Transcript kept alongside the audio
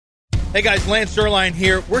Hey guys, Lance Zerline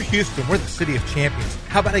here. We're Houston. We're the city of champions.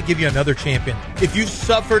 How about I give you another champion? If you've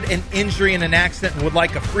suffered an injury in an accident and would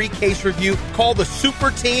like a free case review, call the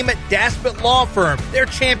super team at Daspit Law Firm. They're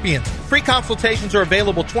champions. Free consultations are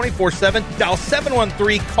available 24/7. Dial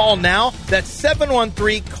 713-CALL-NOW. That's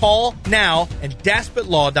 713-CALL-NOW and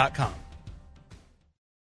DaspitLaw.com.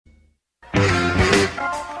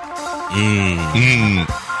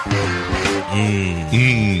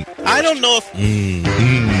 I don't know if...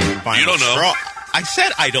 You don't know. Strong. I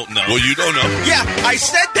said I don't know. Well, you don't know. Yeah, I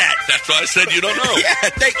said that. That's why I said you don't know. Yeah,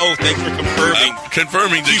 thanks for confirming.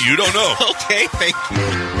 Confirming that you don't know. Okay, thank you.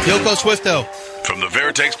 Yoko Swifto. From the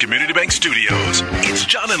Veritex Community Bank Studios, it's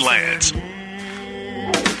John and Lance.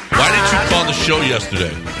 Why didn't you call the show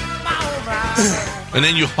yesterday? And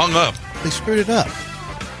then you hung up. They screwed it up.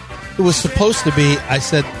 It was supposed to be, I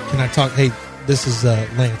said, can I talk? Hey, this is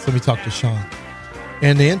Lance. Let me talk to Sean.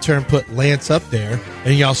 And the intern put Lance up there,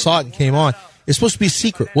 and y'all saw it and came on. It's supposed to be a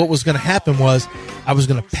secret. What was going to happen was I was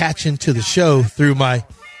going to patch into the show through the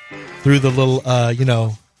little,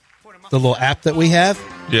 the little app that we have.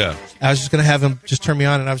 Yeah. I was just going to have him just turn me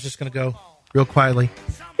on, and I was just going to go real quietly.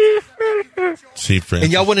 See, Francis.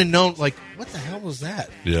 And y'all wouldn't have known, like, what the hell was that?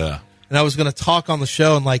 Yeah. And I was going to talk on the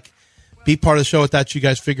show and, like, be part of the show without you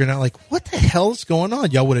guys figuring out, like, what the hell is going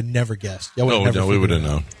on? Y'all would have never guessed. Y'all would have we would have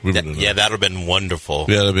known. Yeah, that would have been wonderful.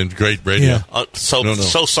 Yeah, that would have been great radio. Yeah. So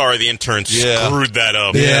sorry the intern screwed that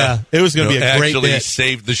up. Yeah. It was going to be a great actually bit.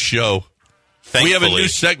 saved the show. Thankfully. We have a new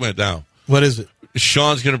segment now. What is it?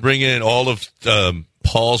 Sean's going to bring in all of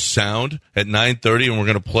Paul's sound at 9:30, and we're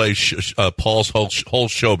going to play Paul's whole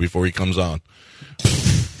show before he comes on.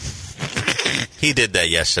 He did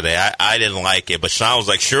that yesterday. I didn't like it, but Sean was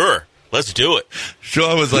like, sure. Let's do it.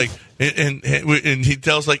 Sean was like, and he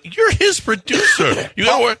tells like, you're his producer. You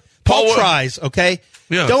got work. Paul tries, okay?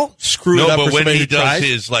 Yeah. Don't screw it up but for when somebody he who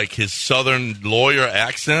does tries. his southern lawyer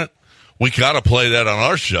accent, we got to play that on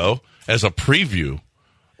our show as a preview,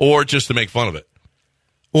 or just to make fun of it.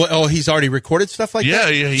 Well, he's already recorded stuff like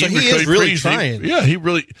that? Yeah. So he is really trying.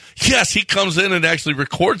 Yes, he comes in and actually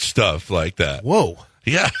records stuff like that. Whoa.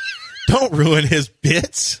 Yeah. Don't ruin his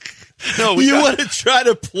bits. No, you want to try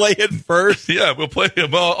to play it first? Yeah, we'll play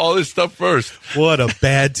him all this stuff first. What a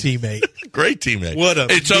bad teammate. Great teammate.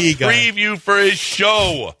 It's a preview for his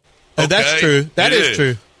show. Okay? That's true. That is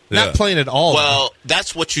true. Yeah. Not playing at all. Well,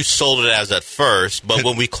 that's what you sold it as at first, but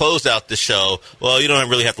when we closed out the show, well, you don't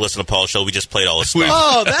really have to listen to Paul's show. We just played all his stuff.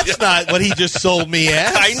 Oh, that's not what he just sold me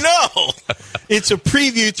as. I know. It's a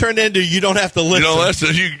preview turned into you don't have to listen. You don't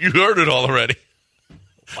listen. You heard it all already.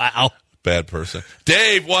 Wow. Bad person.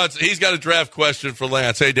 Dave he's got a draft question for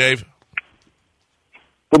Lance. Hey, Dave.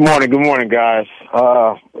 Good morning, guys.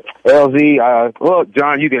 LZ, well,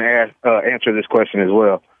 John, you can answer this question as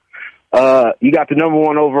well. You got the number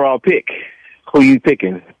one overall pick. Who you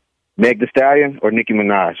picking? Meg Thee Stallion or Nicki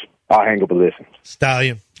Minaj? I'll hang up and listen.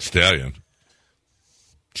 Stallion.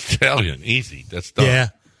 Easy. That's done. Yeah.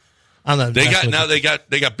 I'm not. They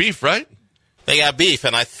got beef, right? They got beef,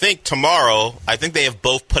 and I think tomorrow, they have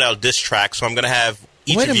both put out diss tracks, so I'm going to have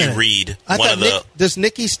each of you read one of the... Does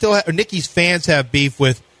Nicki Nicki's fans have beef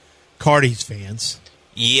with Cardi's fans?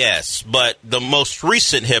 Yes, but the most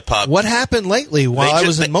recent hip-hop... What happened lately while I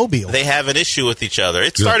was in Mobile? They have an issue with each other.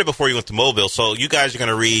 It started before you went to Mobile, so you guys are going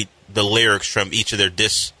to read the lyrics from each of their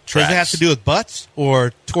diss tracks. Does it have to do with Butts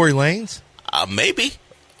or Tory Lanez? Maybe.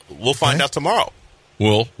 We'll find out tomorrow.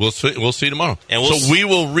 We'll see tomorrow. And we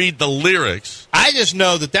will read the lyrics. I just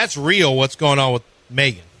know that's real. What's going on with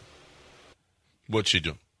Megan? What's she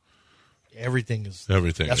doing? Everything.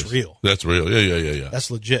 That's real. That's real. Yeah. That's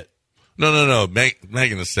legit. No.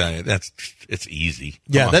 Megan Thee Stallion. It's easy.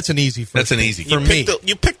 That's an easy. That's an easy for me.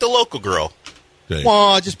 You picked the local girl. Okay.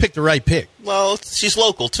 Well, I just picked the right pick. Well, she's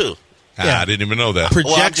local too. I didn't even know that.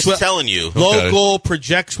 I'm just telling you. Local,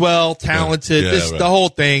 projects well, talented. The whole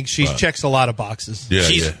thing. She checks a lot of boxes.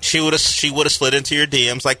 She would have slid into your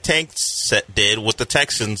DMs like Tank did with the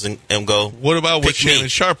Texans and go. What about what Shannon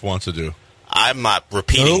Sharp wants to do? I'm not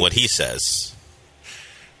repeating what he says.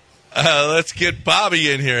 Let's get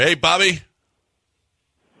Bobby in here. Hey, Bobby.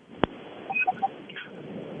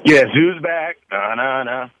 Yes, who's back?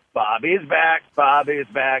 No. Bobby's back. Bobby's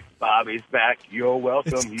back. You're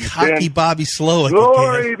welcome, it's Houston. Cocky Bobby Slowick.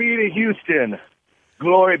 Glory be to Houston.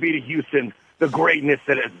 Glory be to Houston. The greatness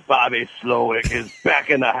that is Bobby Slowick is back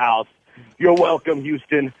in the house. You're welcome,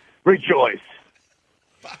 Houston. Rejoice.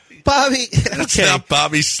 Bobby. That's not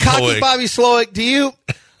Bobby Slowick. Cocky Bobby Slowick. Do you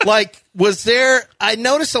was there? I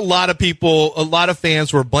noticed a lot of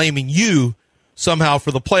fans were blaming you somehow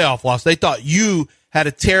for the playoff loss. They thought you had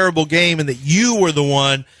a terrible game and that you were the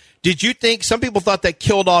one Did you think some people thought that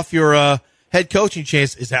killed off your head coaching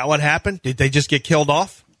chance? Is that what happened? Did they just get killed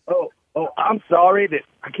off? Oh, I'm sorry that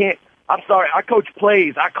I can't. I'm sorry. I coach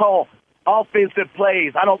plays. I call offensive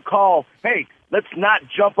plays. I don't call, hey, let's not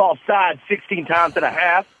jump offside 16 times and a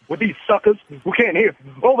half with these suckers who can't hear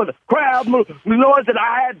over the crowd noise that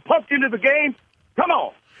I had pumped into the game. Come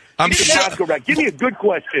on. I'm sure. Correct. Give me a good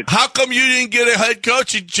question. How come you didn't get a head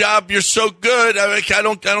coaching job? You're so good. I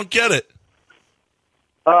don't get it.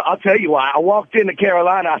 I'll tell you why. I walked into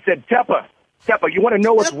Carolina. I said, Tepper, you want to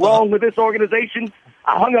know what's wrong with this organization?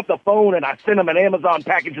 I hung up the phone and I sent him an Amazon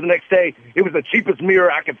package the next day. It was the cheapest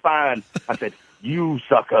mirror I could find. I said, you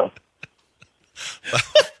sucker.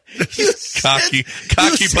 Cocky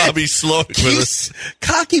Bobby Slowick.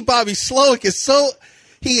 Cocky Bobby Slowick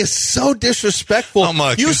is so disrespectful. Oh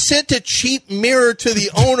my you God. sent a cheap mirror to the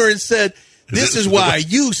owner and said, this is why,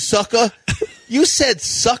 you sucker. You said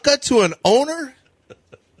sucker to an owner?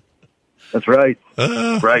 That's right.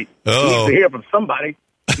 Right. He needs to hear from somebody.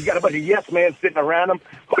 You got a bunch of yes men sitting around him.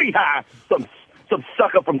 Who do you hire? Some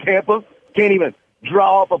sucker from Tampa can't even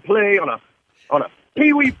draw up a play on a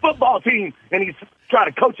pee-wee football team, and he's trying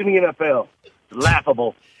to coach in the NFL. It's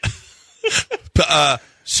laughable.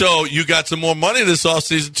 So you got some more money this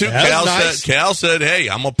offseason too. Cal said, "Hey,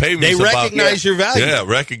 I'm gonna pay me." They recognize your value. Yeah,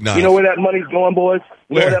 recognize. You know where that money's going, boys?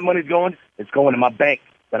 You know where that money's going? It's going to my bank.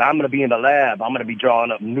 But I'm going to be in the lab. I'm going to be drawing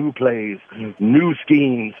up new plays, new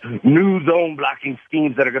schemes, new zone blocking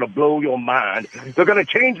schemes that are going to blow your mind. They're going to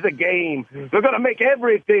change the game. They're going to make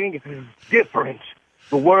everything different.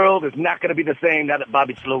 The world is not going to be the same now that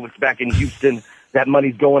Bobby Slowick's back in Houston. That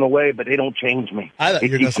money's going away, but they don't change me.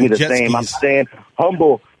 It keeps me the same. I'm staying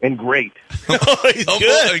humble and great. He's humble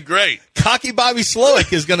good. And great. Cocky Bobby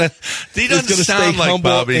Slowick is going to He doesn't sound like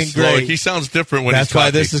Bobby Slowick. He sounds different when he's cocky.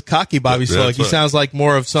 That's why this is Cocky Bobby Slowick. He sounds like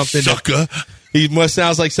more of something. Sucker. He must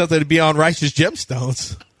sounds like something to be on Righteous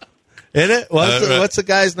Gemstones. Isn't it? What's the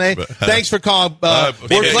guy's name? Thanks for calling.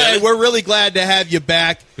 We're really glad to have you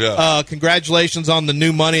back. Yeah. Congratulations on the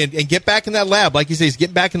new money and get back in that lab. Like you say, he's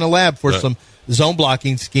getting back in the lab for some zone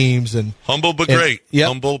blocking schemes and humble but great.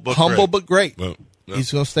 Yep, humble but great. Well,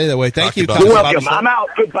 he's going to stay that way. Thank you, Cocky Bobby. I'm out.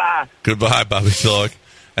 Goodbye. Goodbye, Bobby Slowick.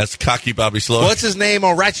 That's Cocky Bobby Slowick. What's his name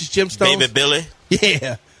on Righteous Gemstones? Baby Billy.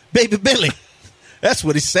 Yeah, Baby Billy. That's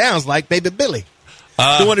what he sounds like, Baby Billy.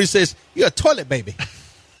 The one who says, "You're a toilet baby."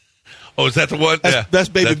 Oh, is that the one? That's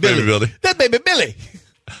Baby Billy. That's Baby Billy.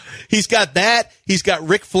 He's got that. He's got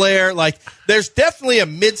Ric Flair. Like, there's definitely a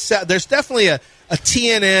there's definitely a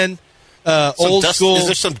TNN old school. Is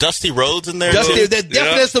there some Dusty Rhodes in there? There's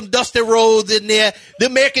definitely some Dusty Rhodes in there. The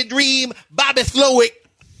American Dream, Bobby Slowick.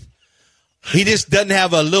 He just doesn't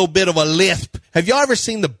have a little bit of a lisp. Have y'all ever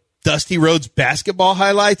seen the Dusty Rhodes basketball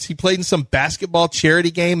highlights? He played in some basketball charity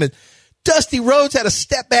game, and Dusty Rhodes had a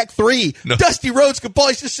step back three. No. Dusty Rhodes could play.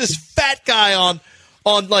 He's just this fat guy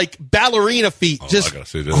on like ballerina feet. Just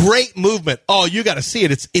great movement. Oh, you got to see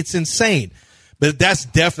it. It's insane. But that's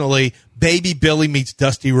definitely Baby Billy meets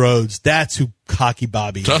Dusty Rhodes. That's who Cocky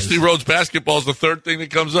Bobby is. Dusty Rhodes basketball is the third thing that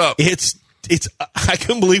comes up. It's. I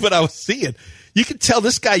couldn't believe what I was seeing. You could tell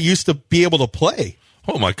this guy used to be able to play.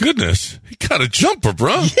 Oh, my goodness. He got a jumper,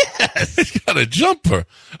 bro. Yes. He got a jumper.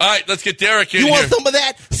 All right, let's get Derek in here. You want some of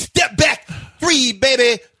that? Step back three,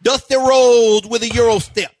 baby. Dusty Rhodes with a Euro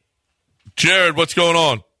step. Jared, what's going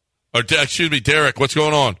on? Or, excuse me, Derek, what's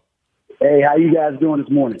going on? Hey, how you guys doing this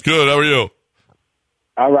morning? Good. How are you?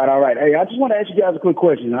 All right. Hey, I just want to ask you guys a quick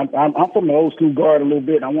question. I'm from the old school guard a little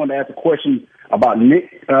bit. And I wanted to ask a question about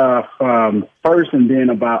Nick first, and then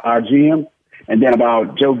about our GM, and then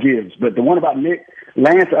about Joe Gibbs. But the one about Nick,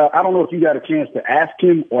 Lance, I don't know if you got a chance to ask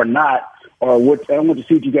him or not, or what. I want to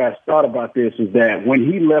see what you guys thought about this. Is that when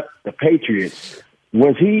he left the Patriots,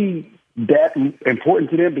 was he that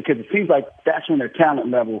important to them? Because it seems like that's when their talent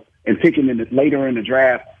level and picking later in the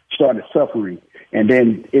draft started suffering. And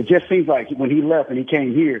then it just seems like when he left and he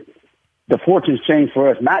came here, the fortunes changed for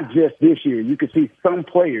us. Not just this year. You could see some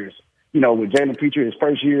players, with Jalen Preacher his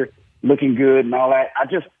first year looking good and all that. I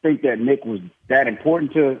just think that Nick was that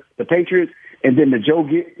important to the Patriots. And then the Joe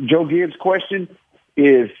Gibbs question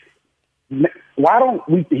is, why don't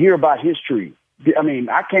we hear about his tree? I mean,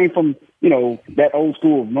 I came from, that old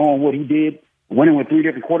school of knowing what he did, winning with 3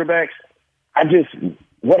 different quarterbacks.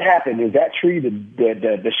 What happened? Is that tree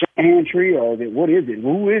the Shanahan tree, or what is it?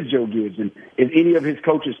 Who is Joe Gibbs? And is any of his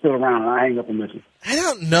coaches still around? And I hang up and listen. I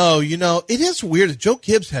don't know. It is weird. Joe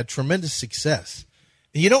Gibbs had tremendous success.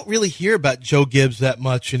 And you don't really hear about Joe Gibbs that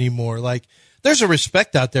much anymore. Like, there's a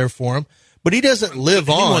respect out there for him, but he doesn't live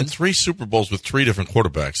on. He won 3 Super Bowls with 3 different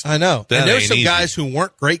quarterbacks. I know. And there's some guys who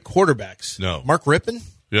weren't great quarterbacks. No. Mark Rippon?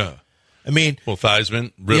 Yeah. I mean, well,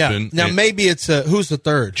 Theismann, Rippon. Yeah. Now maybe it's who's the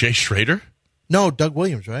third? Jay Schrader? No, Doug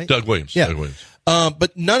Williams, right? Doug Williams. Yeah. Doug Williams.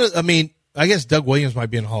 But none of. I mean, I guess Doug Williams might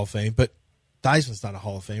be in the Hall of Fame, but Theismann's not a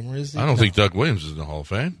Hall of Famer, is he? I don't think Doug Williams is in the Hall of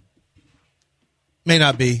Fame. May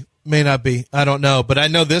not be. I don't know, but I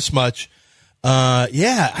know this much. I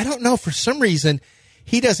don't know. For some reason,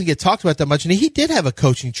 he doesn't get talked about that much, and he did have a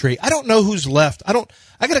coaching tree. I don't know who's left. I got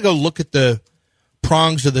to go look at the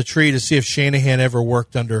prongs of the tree to see if Shanahan ever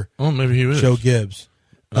worked under. Oh, maybe he is. Joe Gibbs.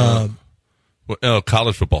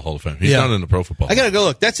 College Football Hall of Fame. He's not in the Pro Football. I got to go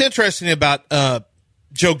look. That's interesting about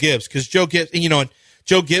Joe Gibbs, because Joe Gibbs,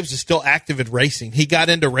 Joe Gibbs is still active in racing. He got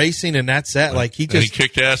into racing, and that's that. Like he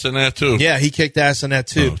kicked ass in that too. Yeah, he kicked ass in that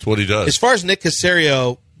too. That's what he does. As far as Nick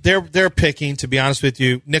Caserio, they're picking. To be honest with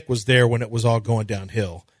you, Nick was there when it was all going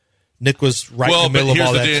downhill. Nick was right in the middle of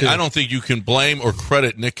all that too. I don't think you can blame or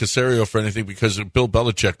credit Nick Caserio for anything because Bill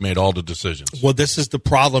Belichick made all the decisions. Well, this is the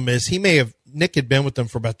problem: is Nick had been with them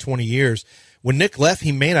for about 20 years. When Nick left,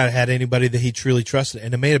 he may not have had anybody that he truly trusted,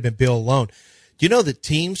 and it may have been Bill alone. Do you know that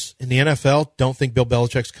teams in the NFL don't think Bill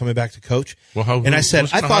Belichick's coming back to coach? Well, I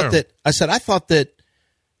thought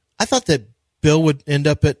that Bill would end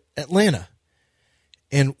up at Atlanta.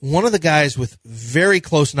 And one of the guys with very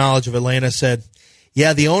close knowledge of Atlanta said,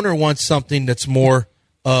 "Yeah, the owner wants something that's more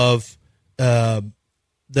of that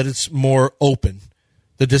it's more open.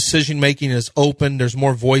 The decision making is open. There's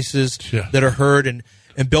more voices that are heard, and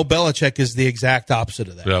Bill Belichick is the exact opposite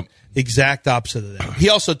of that. Yep. Exact opposite of that. He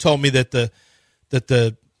also told me that the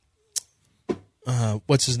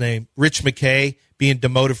what's his name, Rich McKay, being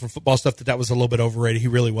demoted from football stuff, that was a little bit overrated. He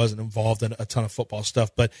really wasn't involved in a ton of football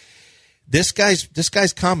stuff. But this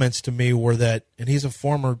guy's comments to me were that, and he's a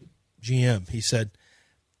former GM. He said,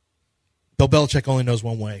 Bill Belichick only knows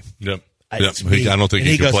one way. Yep. I don't think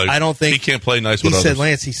he can play. I don't think he can't play nice with others. He said, others.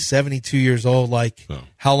 Lance, he's 72 years old. Like,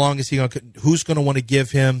 how long is he going to? Who's going to want to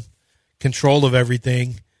give him control of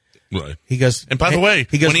everything? Right. He goes. And by the way,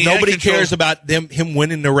 nobody cares about him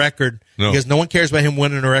winning the record. No. Because no one cares about him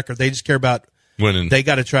winning the record. They just care about winning. They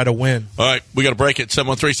got to try to win. All right, we got to break it.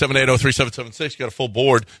 713-780-3776. You got a full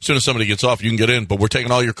board. As soon as somebody gets off, you can get in. But we're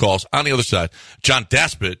taking all your calls. On the other side, John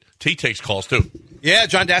Daspit, he takes calls too. Yeah,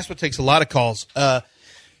 John Daspit takes a lot of calls.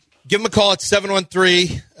 Give him a call at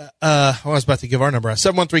 713. I was about to give our number out.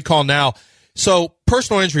 713, call now. So,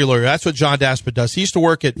 personal injury lawyer, that's what John Daspit does. He used to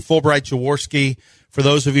work at Fulbright Jaworski. For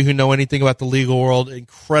those of you who know anything about the legal world,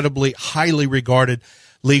 incredibly highly regarded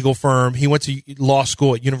legal firm. He went to law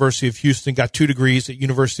school at University of Houston, got 2 degrees at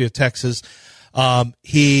University of Texas.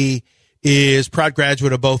 He is proud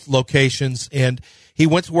graduate of both locations, and he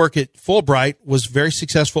went to work at Fulbright, was very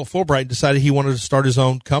successful at Fulbright, and decided he wanted to start his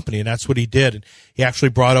own company, and that's what he did. And he actually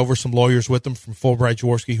brought over some lawyers with him from Fulbright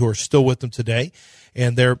Jaworski who are still with him today,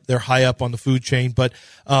 and they're high up on the food chain. But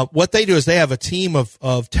what they do is they have a team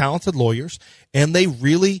of talented lawyers, and they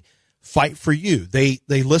really fight for you. They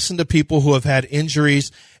listen to people who have had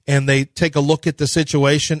injuries, and they take a look at the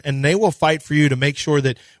situation, and they will fight for you to make sure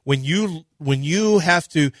that when you have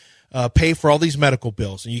to pay for all these medical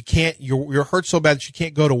bills, and you're hurt so bad that you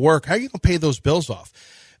can't go to work, how are you going to pay those bills off?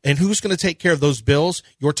 And who's going to take care of those bills?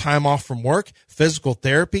 Your time off from work, physical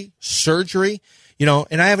therapy, surgery,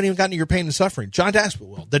 and I haven't even gotten to your pain and suffering. John Daspit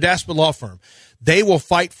will, the Daspit Law Firm. They will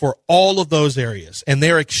fight for all of those areas, and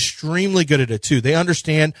they're extremely good at it too. They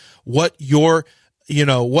understand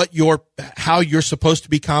how you're supposed to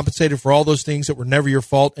be compensated for all those things that were never your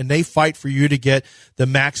fault, and they fight for you to get the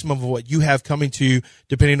maximum of what you have coming to you,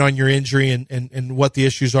 depending on your injury and what the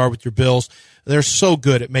issues are with your bills. They're so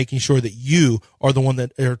good at making sure that you are the one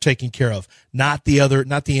that are taken care of, not the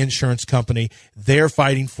insurance company. They're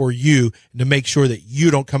fighting for you to make sure that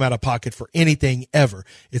you don't come out of pocket for anything ever.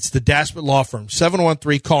 It's the Daspit Law Firm.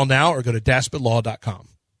 713, call now or go to daspitlaw.com.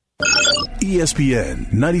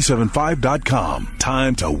 ESPN 97.5.com.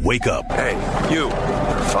 Time to wake up. Hey, you.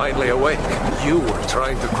 Finally awake. You were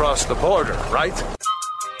trying to cross the border, right?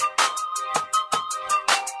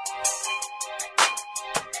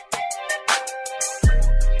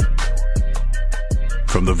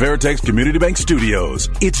 From the Veritex Community Bank Studios,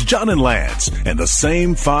 it's John and Lance and the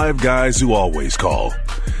same 5 guys who always call.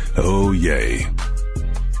 Oh, yay.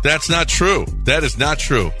 That's not true. That is not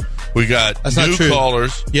true. We got new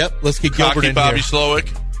callers. Yep, let's get Gilbert in Bobby here.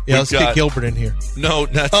 Slowick. Yeah, let's get Gilbert in here. No,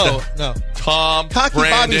 not no. Tom, cocky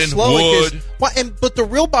Brandon, Bobby Slowick Wood. But the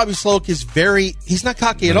real Bobby Slowick is he's not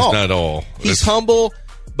cocky at all. Not at all. He's humble.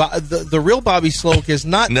 The real Bobby Slowick is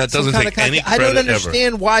not. And that doesn't take any credit. I don't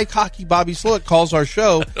understand why cocky Bobby Slowick calls our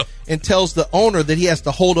show and tells the owner that he has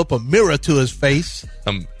to hold up a mirror to his face.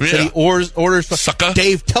 That he orders Sucker.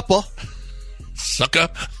 Dave Tupper. Sucker.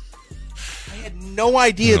 I had no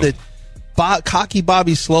idea that cocky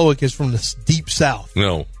Bobby Slowick is from the deep South.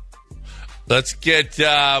 No. Let's get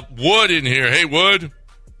Wood in here. Hey, Wood.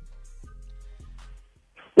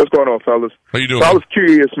 What's going on, fellas? How you doing? So I was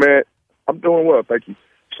curious, man. I'm doing well, thank you.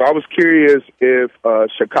 So I was curious if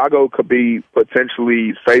Chicago could be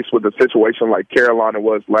potentially faced with a situation like Carolina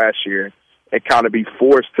was last year and kind of be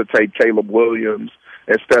forced to take Caleb Williams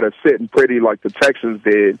instead of sitting pretty like the Texans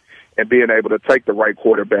did and being able to take the right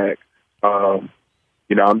quarterback. I'm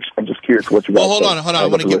just curious what you guys hold on. I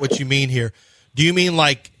want to get what you mean here. Do you mean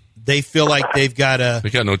like they feel like they've got They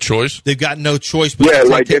got no choice? They've got no choice. But yeah,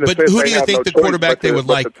 like in a but sense, who do you think the quarterback they would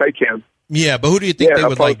like? To take him. Yeah, but who do you think they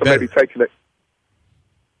would like better? Maybe taking it.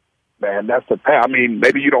 Man, that's the thing. I mean,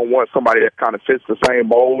 maybe you don't want somebody that kind of fits the same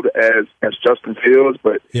mold as Justin Fields,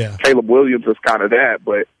 but yeah. Caleb Williams is kind of that.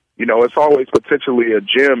 But, it's always potentially a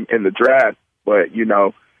gem in the draft. But,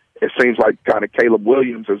 it seems like kind of Caleb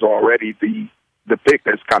Williams is already the pick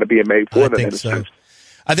that's kind of being made for them.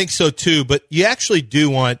 I think so, too. But you actually do you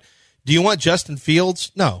want Justin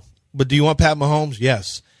Fields? No. But do you want Pat Mahomes?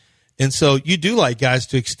 Yes. And so you do like guys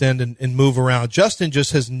to extend and move around. Justin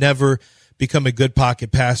just has never become a good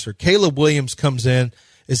pocket passer. Caleb Williams comes in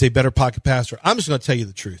as a better pocket passer. I'm just going to tell you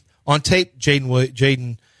the truth. On tape,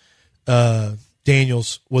 Jaden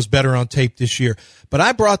Daniels was better on tape this year. But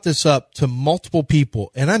I brought this up to multiple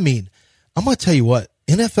people, and I mean, I'm going to tell you what,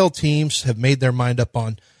 NFL teams have made their mind up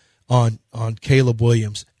on Caleb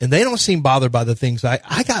Williams, and they don't seem bothered by the things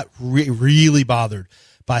I got really bothered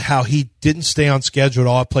by how he didn't stay on schedule at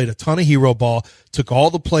all. I played a ton of hero ball, took all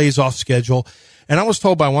the plays off schedule, and I was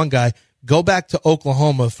told by one guy, go back to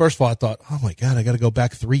Oklahoma. First of all, I thought, oh, my God, I got to go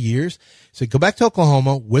back 3 years. He said, go back to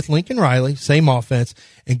Oklahoma with Lincoln Riley, same offense,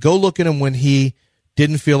 and go look at him when he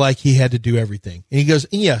didn't feel like he had to do everything. And he goes,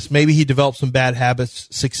 yes, maybe he developed some bad habits.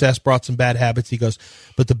 Success brought some bad habits. He goes,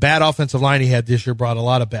 but the bad offensive line he had this year brought a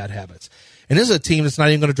lot of bad habits. And this is a team that's not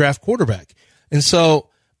even going to draft quarterback. And so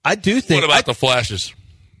I do think. What about the flashes?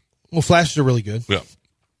 Well, flashes are really good. Yeah.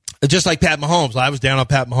 Just like Pat Mahomes. I was down on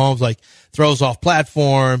Pat Mahomes, like throws off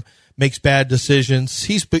platform, makes bad decisions.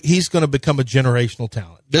 He's going to become a generational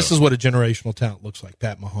talent. This is what a generational talent looks like,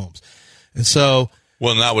 Pat Mahomes. And so.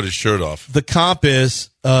 Well, not with his shirt off. The comp is.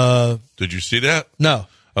 Did you see that? No.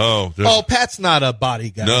 Oh, Pat's not a body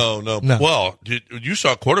guy. No. Well, you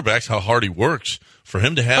saw quarterbacks, how hard he works for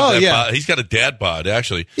him to have that bod. He's got a dad bod,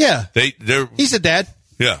 actually. Yeah. They're He's a dad.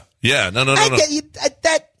 Yeah. No.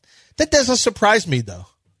 That doesn't surprise me, though.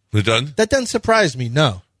 It doesn't? That doesn't surprise me,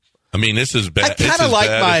 no. I mean, this is bad. I kind of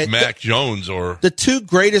like Mac Jones or. The two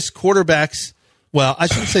greatest quarterbacks, well, I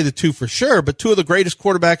shouldn't say the two for sure, but two of the greatest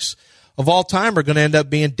quarterbacks of all time are going to end up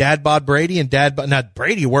being Dad Bod Brady and Dad Bod. Not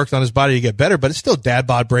Brady worked on his body to get better, but it's still Dad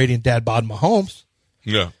Bod Brady and Dad Bod Mahomes.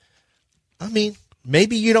 Yeah. I mean,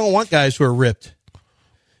 maybe you don't want guys who are ripped.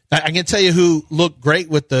 I can tell you who looked great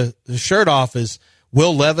with the shirt off is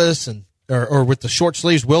Will Levis or with the short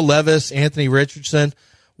sleeves, Will Levis, Anthony Richardson.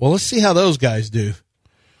 Well, let's see how those guys do.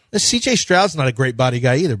 This C.J. Stroud's not a great body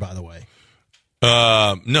guy either, by the way.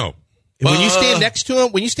 No. When you stand next to him,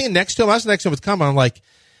 I was next to him with comment. I'm like,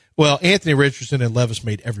 well, Anthony Richardson and Levis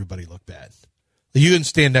made everybody look bad. You didn't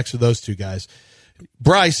stand next to those two guys.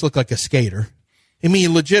 Bryce looked like a skater. I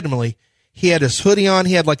mean, legitimately, he had his hoodie on.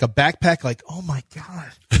 He had like a backpack. Like, oh my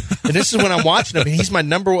God! And this is when I'm watching him. And he's my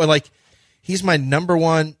number one. He's my number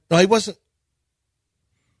one. No, he wasn't.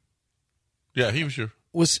 Yeah, he was your.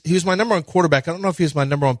 He was my number one quarterback. I don't know if he was my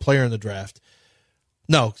number one player in the draft.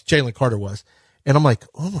 No, Jalen Carter was. And I'm like,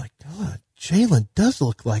 oh my God, Jalen does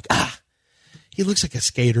look like he looks like a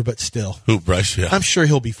skater, but still. Who, Bryce? Yeah. I'm sure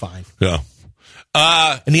he'll be fine. Yeah.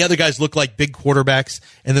 And the other guys look like big quarterbacks,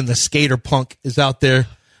 and then the skater punk is out there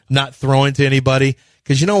not throwing to anybody.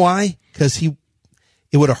 Because you know why? Because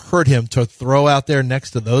it would have hurt him to throw out there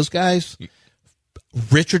next to those guys.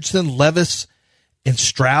 Richardson, Levis, and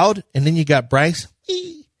Stroud, and then you got Bryce.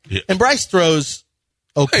 Yeah. And Bryce throws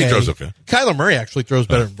okay. He throws okay. Kyler Murray actually throws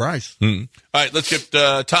better than Bryce. Mm-hmm. All right, let's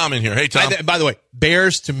get Tom in here. Hey, Tom. By the way,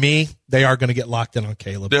 Bears, to me, they are going to get locked in on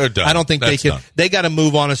Caleb. They're done. I don't think That's they can. Done. They got to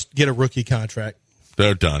move on and get a rookie contract.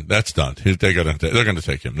 They're done. That's done. They're going to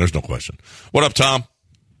take him. There's no question. What up, Tom?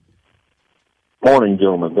 Morning,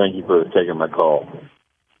 gentlemen. Thank you for taking my call.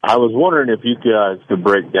 I was wondering if you guys could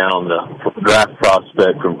break down the draft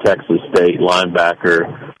prospect from Texas State,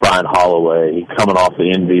 linebacker Brian Holloway, coming off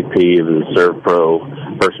the MVP of the Serve Pro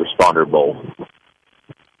First Responder Bowl.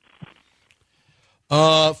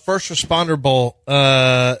 First Responder Bowl.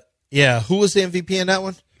 Yeah. Who was the MVP in that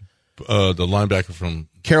one? The linebacker from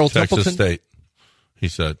Texas Templeton? State. He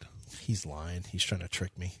said. He's lying. He's trying to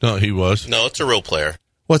trick me. No, he was. No, it's a real player.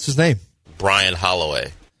 What's his name? Brian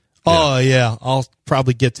Holloway. Oh, yeah. I'll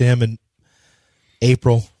probably get to him in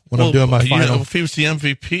April when I'm doing my final. If he was the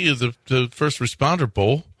MVP of the First Responder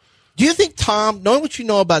Bowl. Do you think Tom, knowing what you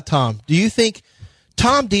know about Tom, do you think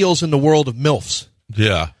Tom deals in the world of MILFs?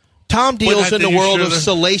 Yeah. Tom deals in the world of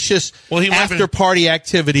salacious after-party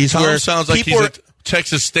activities. Tom where sounds like he's a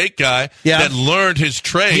Texas State guy that learned his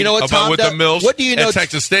trade you know what about Tom with does? the MILFs What do you know at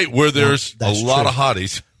Texas State, where there's a lot of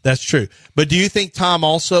hotties. That's true. But do you think Tom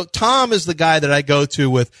is the guy that I go to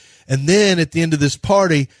with, and then at the end of this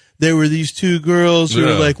party, there were these two girls who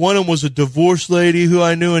were like, one of them was a divorced lady who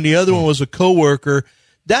I knew, and the other one was a coworker.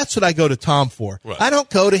 That's what I go to Tom for. Right. I don't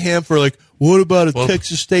go to him for like, what about a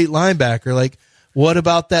Texas State linebacker? Like, what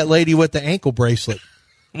about that lady with the ankle bracelet?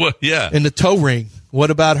 Well, yeah. And the toe ring.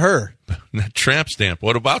 What about her? That tramp stamp.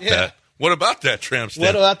 What about that? What about that tramp stamp?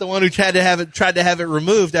 What about the one who tried to have it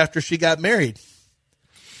removed after she got married?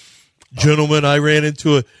 Gentlemen, I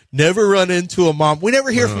never run into a mom. We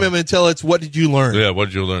never hear from him until it's, what did you learn? Yeah, what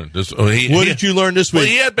did you learn? What did you learn this week? Well,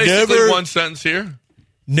 he had basically one sentence here.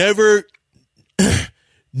 Never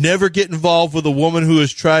get involved with a woman who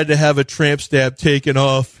has tried to have a tramp stamp taken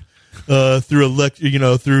off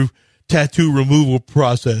through tattoo removal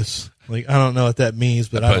process. Like, I don't know what that means,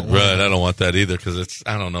 but I don't want that either because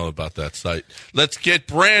I don't know about that site. Let's get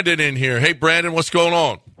Brandon in here. Hey, Brandon, what's going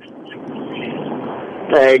on?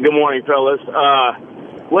 Hey, good morning, fellas.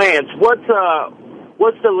 Lance, what's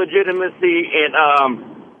the legitimacy in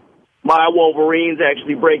my Wolverines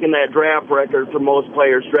actually breaking that draft record for most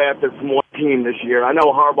players drafted from one team this year? I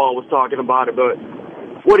know Harbaugh was talking about it, but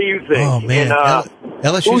what do you think? Oh, man.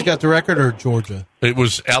 LSU's got the record, or Georgia? It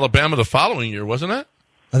was Alabama the following year, wasn't it?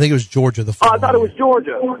 I think it was Georgia the following I thought it was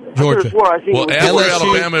Georgia. After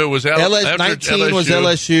Alabama, it was LSU. 19 was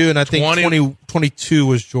LSU, and I think 2022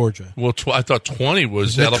 was Georgia. Well, I thought 20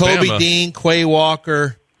 was Nakobe Alabama. Dean, Quay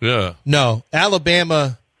Walker. Yeah. No,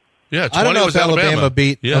 Alabama. Yeah, 20 I don't know was if Alabama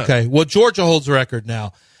beat. Yeah. Okay, well, Georgia holds the record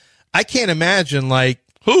now. I can't imagine, like...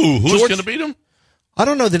 Who's going to beat them? I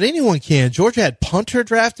don't know that anyone can. Georgia had punter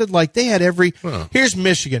drafted. Like, they had every... Here's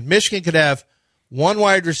Michigan. Michigan could have one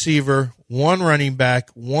wide receiver, one running back,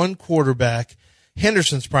 one quarterback.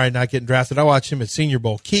 Henderson's probably not getting drafted. I watched him at Senior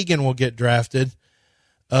Bowl. Keegan will get drafted.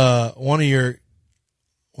 One of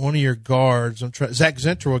your guards, Zach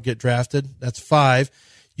Zinter will get drafted. That's 5.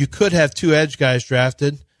 You could have 2 edge guys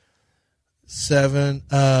drafted. 7.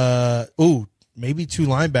 Maybe 2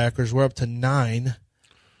 linebackers. We're up to 9.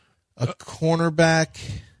 A cornerback.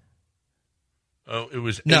 Oh, it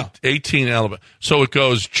was 18 Alabama. So it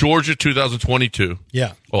goes Georgia 2022.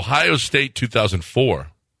 Yeah. Ohio State 2004.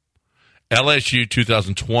 LSU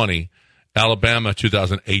 2020. Alabama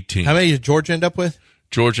 2018. How many did Georgia end up with?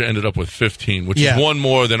 Georgia ended up with 15, which is one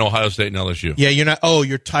more than Ohio State and LSU. Yeah, you're not.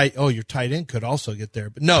 Your tight end could also get there,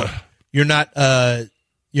 but no, you're not.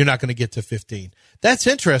 You're not going to get to 15. That's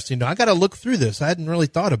interesting, though. I got to look through this. I hadn't really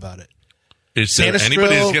thought about it. Is there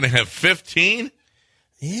anybody who's going to have 15?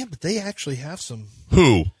 Yeah, but they actually have some.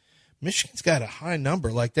 Who? Michigan's got a high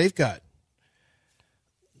number. Like they've got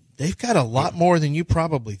a lot more than you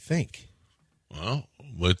probably think. Well,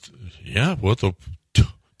 the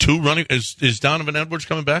 2 running is Donovan Edwards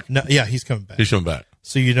coming back? No, yeah, he's coming back. He's coming back.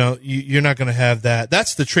 So you're not going to have that.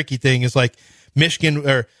 That's the tricky thing. Is like Michigan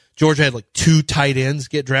or Georgia had like 2 tight ends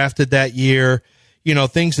get drafted that year. You know,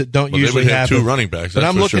 things that don't usually happen. Happen. 2 running backs. But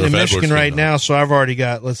I'm looking at Michigan right now, so I've already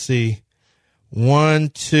got. Let's see. 1,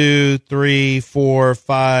 2, 3, 4,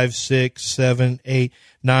 5, 6, 7, 8,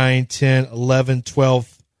 9, 10, 11,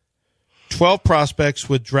 12. 12 prospects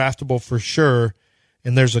with draftable for sure,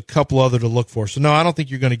 and there's a couple other to look for. So, no, I don't think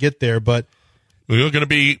you're going to get there, but... You're going to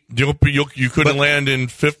be... You couldn't land in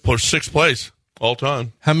 5th or 6th place all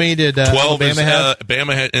time. How many did 12 Alabama have?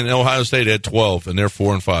 Alabama had, and Ohio State had 12, and they're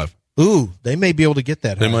 4 and 5. Ooh, they may be able to get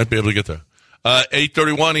that. They might be able to get there.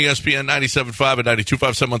 831 ESPN 97.5 and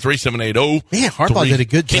 92.5-713-780. Man, Harbaugh did a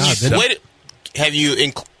good job. Have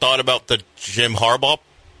you thought about the Jim Harbaugh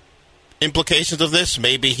implications of this?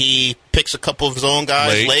 Maybe he picks a couple of his own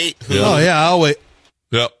guys late. Oh, yeah, I'll wait.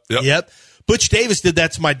 Yep. Butch Davis did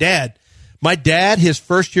that to my dad. My dad, his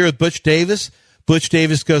first year with Butch Davis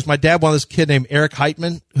goes, my dad wanted this kid named Eric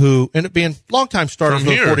Heitman, who ended up being a longtime starter for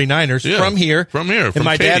the 49ers. Yeah. From here. And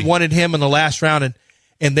my dad wanted him in the last round,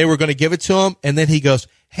 and they were going to give it to him. And then he goes,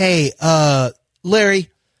 hey,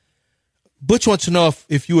 Larry, Butch wants to know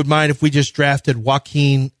if you would mind if we just drafted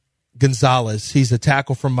Joaquin Gonzalez. He's a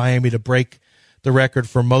tackle from Miami to break the record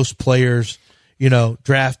for most players,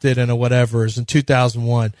 drafted and whatever is in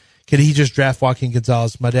 2001. Could he just draft Joaquin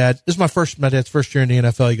Gonzalez? This is my dad's first year in the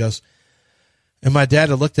NFL. He goes, and my dad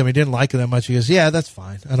had looked at him. He didn't like it that much. He goes, yeah, that's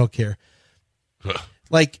fine. I don't care.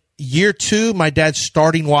 Like, year 2, my dad's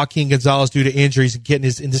starting Joaquin Gonzalez due to injuries and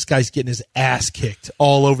this guy's getting his ass kicked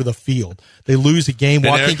all over the field. They lose a game.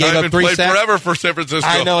 Joaquin gave up 3 sacks. Forever for San Francisco.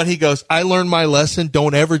 I know, and he goes, I learned my lesson.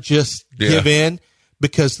 Don't ever just give in,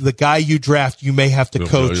 because the guy you draft, you may have to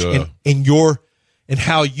coach, and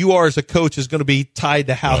how you are as a coach is going to be tied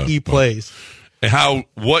to how he plays. And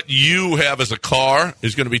what you have as a car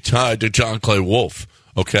is going to be tied to John Clay Wolf.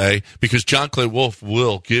 Okay, because John Clay Wolf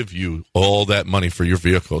will give you all that money for your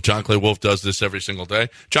vehicle. John Clay Wolf does this every single day.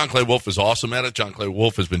 John Clay Wolf is awesome at it. John Clay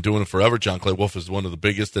Wolf has been doing it forever. John Clay Wolf is one of the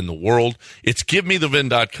biggest in the world. It's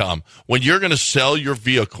givemethevin.com. When you're going to sell your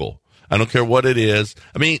vehicle, I don't care what it is.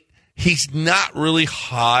 I mean, he's not really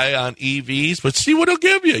high on EVs, but see what he'll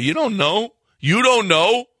give you. You don't know. You don't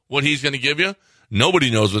know what he's going to give you.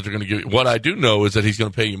 Nobody knows what they're going to give you. What I do know is that he's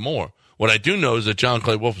going to pay you more. What I do know is that John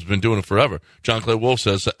Clay Wolf has been doing it forever. John Clay Wolf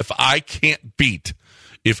says, if I cannot beat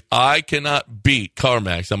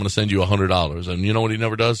CarMax, I'm going to send you $100. And you know what he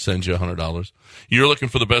never does? Sends you $100. You're looking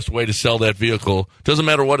for the best way to sell that vehicle. Doesn't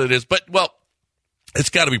matter what it is, but, well,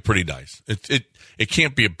 it's got to be pretty nice. It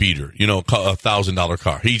can't be a beater, a $1,000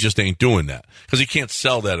 car. He just ain't doing that because he can't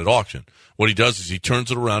sell that at auction. What he does is he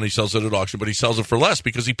turns it around, he sells it at auction, but he sells it for less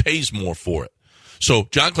because he pays more for it. So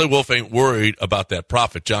John Clay Wolf ain't worried about that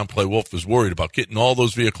profit. John Clay Wolf is worried about getting all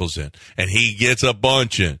those vehicles in, and he gets a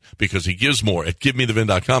bunch in because he gives more at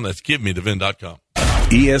givemethevin.com. That's givemethevin.com.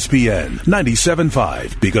 ESPN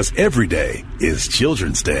 97.5, because every day is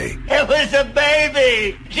Children's Day. It was a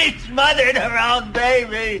baby. She smothered her own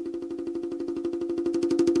baby.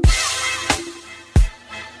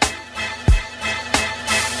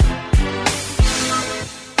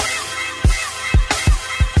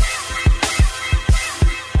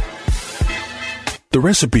 The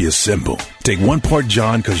recipe is simple. Take 1 part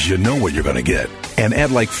John because you know what you're going to get. And add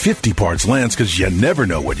like 50 parts Lance because you never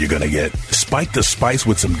know what you're going to get. Spike the spice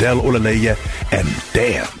with some Del Olaleya, and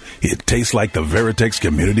damn, it tastes like the Veritex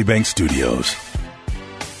Community Bank Studios.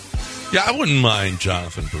 Yeah, I wouldn't mind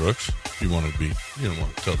Jonathan Brooks. If you want to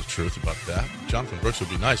tell the truth about that. Jonathan Brooks would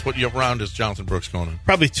be nice. What round is Jonathan Brooks going in?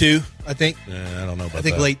 Probably 2, I think. Yeah, I don't know about that. I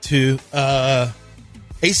think late 2.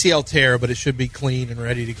 ACL tear, but it should be clean and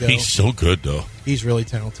ready to go. He's so good, though. He's really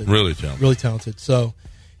talented. Really talented. Really talented. So,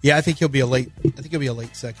 yeah, I think he'll be a late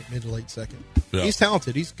second, mid to late second. Yeah. He's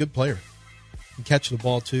talented. He's a good player. He can catch the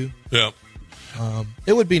ball, too. Yeah.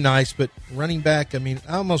 It would be nice, but running back, I mean,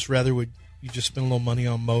 I almost rather you just spend a little money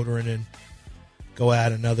on motor and then go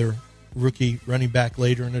add another rookie running back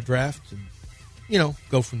later in the draft and,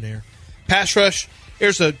 go from there. Pass rush,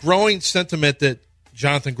 there's a growing sentiment that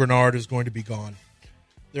Jonathan Grenard is going to be gone.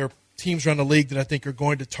 There are teams around the league that I think are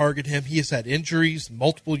going to target him. He has had injuries,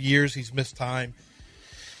 multiple years. He's missed time.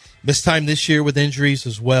 Missed time this year with injuries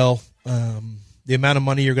as well. The amount of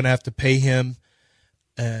money you're going to have to pay him,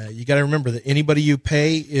 you got to remember that anybody you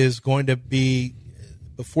pay is going to be,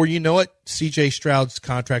 before you know it, C.J. Stroud's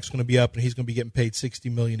contract's going to be up and he's going to be getting paid $60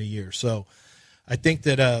 million a year. So I think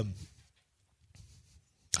that I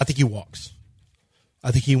think he walks.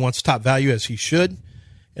 I think he wants top value, as he should.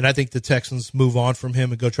 And I think the Texans move on from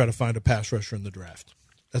him and go try to find a pass rusher in the draft.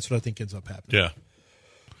 That's what I think ends up happening. Yeah.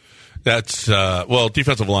 That's,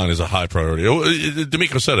 defensive line is a high priority.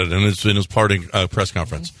 D'Amico said it in his parting press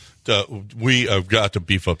conference. We have got to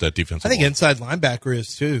beef up that defensive line. I think inside linebacker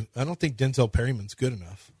is, too. I don't think Denzel Perryman's good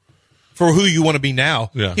enough for who you want to be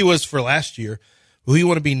now. Yeah. He was for last year. Who you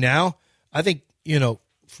want to be now, I think,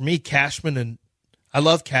 for me, Cashman, and I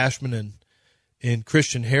love Cashman and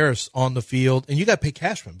Christian Harris on the field. And you got to pay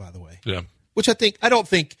Cashman, by the way. Yeah. Which I think you'll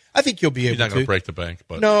be able to. He's not going to break the bank.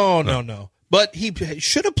 But No. But he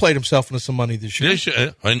should have played himself into some money this year. Yeah, he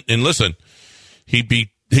should. And listen, he'd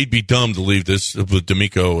be dumb to leave this with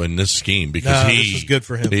D'Amico and this scheme because this is good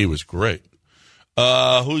for him. He was great.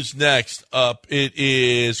 Who's next up? It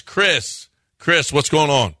is Chris. Chris, what's going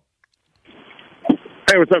on?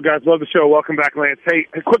 Hey, what's up, guys? Love the show. Welcome back, Lance. Hey,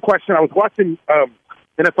 a quick question. I was watching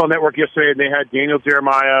NFL Network yesterday, and they had Daniel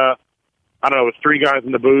Jeremiah. I don't know, it was 3 guys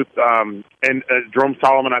in the booth, and Jerome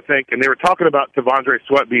Solomon, I think, and they were talking about T'Vondre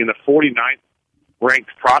Sweat being the 49th ranked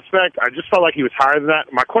prospect. I just felt like he was higher than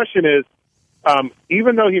that. My question is,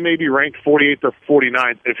 even though he may be ranked 48th or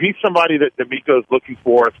 49th, if he's somebody that D'Amico's looking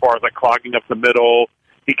for as far as like clogging up the middle,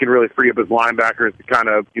 he can really free up his linebackers to kind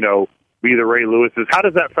of, be the Ray Lewis's. How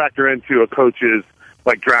does that factor into a coach's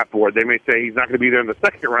draft board? They may say he's not going to be there in the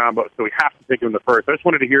second round, but so we have to take him in the first. I just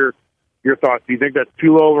wanted to hear your thoughts. Do you think that's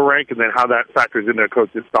too low of a rank, and then how that factors into a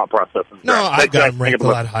coach's thought process? No, I've got him ranked a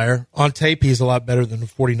lot higher. On tape, he's a lot better than the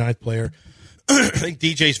 49th player. I think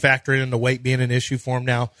DJ's factoring in the weight being an issue for him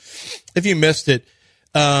now. If you missed it,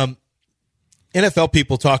 NFL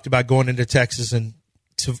people talked about going into Texas and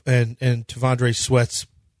T'Vondre Sweat's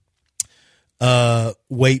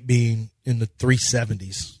weight being in the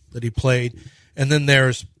 370s that he played. And then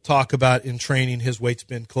there's talk about in training his weight's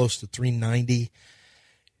been close to 390.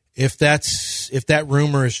 If that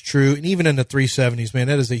rumor is true, and even in the 370s, man,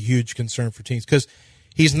 that is a huge concern for teams because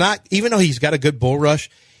he's not, even though he's got a good bull rush,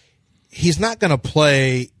 he's not going to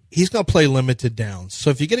play. He's going to play limited downs. So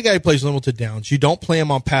if you get a guy who plays limited downs, you don't play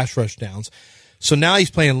him on pass rush downs. So now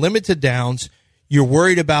he's playing limited downs. You're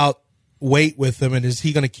worried about weight with him, and is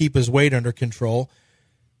he going to keep his weight under control?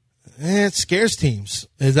 It scares teams.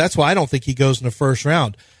 That's why I don't think he goes in the first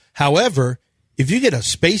round. However, if you get a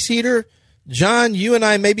space eater, John, you and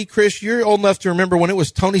I, maybe Chris, you're old enough to remember when it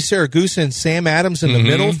was Tony Saragusa and Sam Adams in the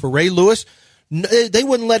middle for Ray Lewis. They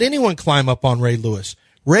wouldn't let anyone climb up on Ray Lewis.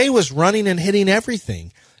 Ray was running and hitting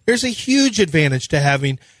everything. There's a huge advantage to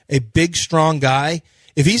having a big, strong guy.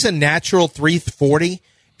 If he's a natural 340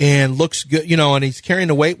 and looks good, and he's carrying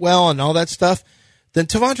the weight well and all that stuff, then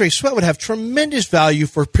T'Vondre Sweat would have tremendous value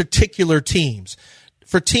for particular teams.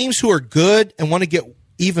 For teams who are good and want to get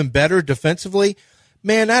even better defensively,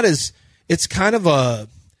 man, it's kind of a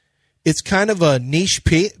niche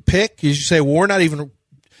pick. You say, well,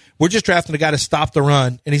 we're just drafting a guy to stop the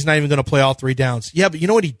run, and he's not even going to play all three downs. Yeah, but you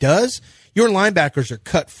know what he does? Your linebackers are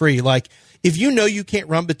cut free. Like, if you know you can't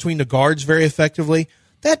run between the guards very effectively,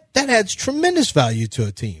 that adds tremendous value to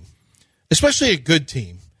a team, especially a good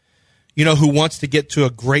team, who wants to get to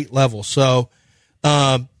a great level. So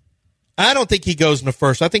I don't think he goes in the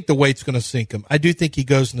first. I think the weight's going to sink him. I do think he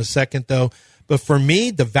goes in the second, though. But for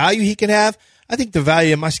me, the value he can have, I think the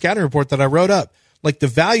value in my scouting report that I wrote up, like the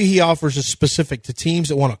value he offers is specific to teams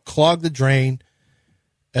that want to clog the drain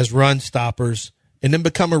as run stoppers and then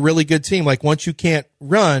become a really good team. Like once you can't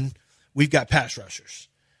run, we've got pass rushers.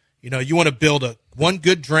 You want to build one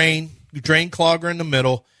good drain clogger in the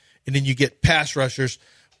middle, and then you get pass rushers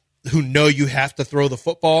who know you have to throw the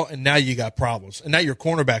football, and now you got problems. And now your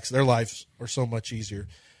cornerbacks, their lives are so much easier.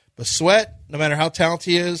 But Sweat, no matter how talented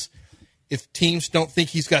he is, if teams don't think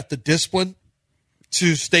he's got the discipline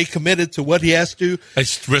to stay committed to what he has to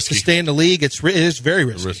stay in the league, it is very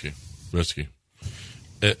risky. Risky.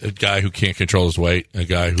 A guy who can't control his weight, a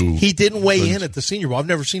guy who... He didn't weigh in at the Senior Bowl. I've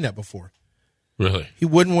never seen that before. Really? He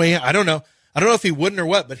wouldn't weigh in. I don't know if he wouldn't or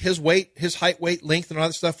what, but his weight, his height, weight, length, and all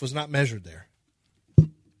that stuff was not measured there.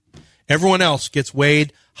 Everyone else gets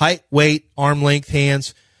weighed, height, weight, arm length,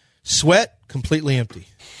 hands. Sweat, completely empty.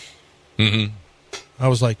 Mm-hmm. I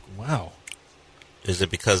was like, wow. Is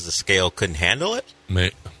it because the scale couldn't handle it?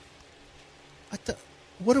 Mate.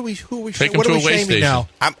 Who are we Take him to a weigh shaming station. now?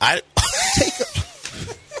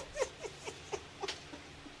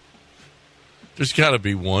 There's got to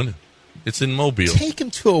be one. It's in Mobile. Take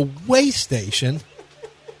him to a weigh station?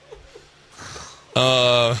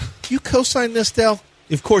 You co-sign this, Del?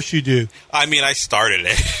 Of course you do. I mean, I started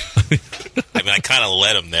it. I kind of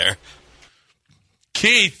led him there.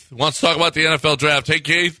 Keith wants to talk about the NFL draft. Hey,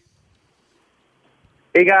 Keith.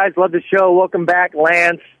 Hey, guys. Love the show. Welcome back,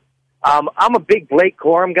 Lance. I'm a big Blake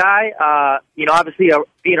Corum guy. Obviously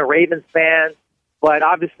being a Ravens fan, but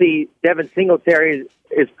obviously Devin Singletary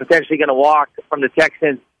is potentially going to walk from the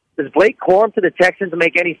Texans. Does Blake Corum to the Texans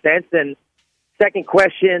make any sense? And second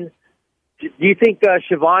question, do you think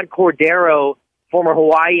Siobhan Cordero, former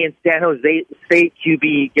Hawaii and San Jose State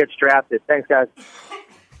QB, gets drafted? Thanks, guys.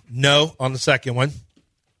 No, on the second one,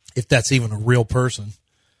 if that's even a real person.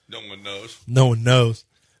 No one knows. No one knows.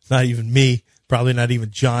 Not even me. Probably not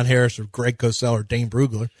even John Harris or Greg Cosell or Dane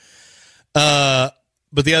Brugler.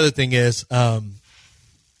 But the other thing is,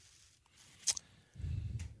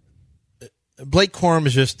 Blake Corum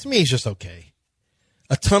is just, to me, he's just okay.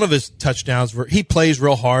 A ton of his touchdowns, he plays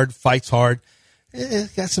real hard, fights hard.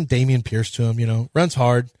 Got some Dameon Pierce to him, runs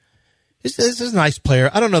hard. He's a nice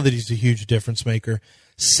player. I don't know that he's a huge difference maker.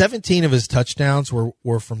 17 of his touchdowns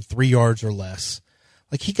were from 3 yards or less.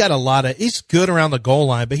 Like, he got he's good around the goal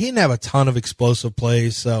line, but he didn't have a ton of explosive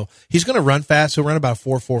plays. So he's going to run fast. He'll run about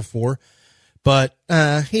 4.44, but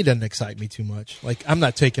he doesn't excite me too much. Like, I'm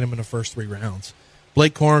not taking him in the first 3 rounds.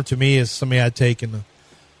 Blake Corum, to me, is somebody I'd take in the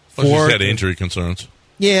fourth. He's had injury concerns.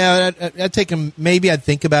 Yeah, I'd take him. Maybe I'd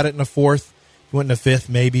think about it in the fourth. He went in the fifth,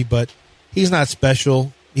 maybe, but he's not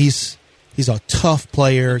special. He's a tough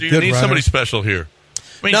player. Do you good need runner. somebody special here?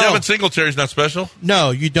 I mean, No. Devin Singletary's not special?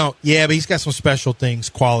 No, you don't. Yeah, but he's got some special things,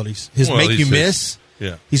 qualities. Make you miss.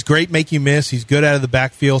 Yeah. He's great, make you miss. He's good out of the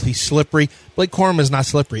backfield. He's slippery. Blake Corum is not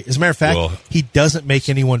slippery. As a matter of fact, he doesn't make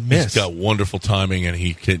anyone miss. He's got wonderful timing, and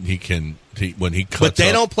he can when he cuts. But they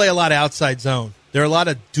up. don't play a lot of outside zone. There are a lot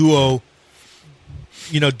of duo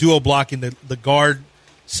blocking. The guard,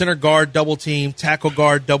 center guard, double team, tackle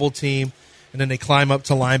guard, double team. and then they climb up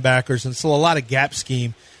to linebackers, and so a lot of gap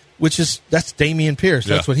scheme, that's Dameon Pierce.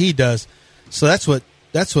 That's what he does. So that's what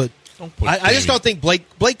I just don't think Blake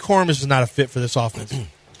Corum is not a fit for this offense.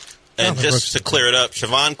 And just to clear it up,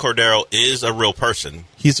 Siobhan Cordero is a real person.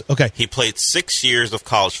 He's okay. He played 6 years of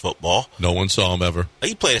college football. No one saw him ever.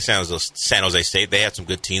 He played at San Jose State. They had some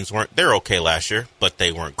good teams. They're okay last year, but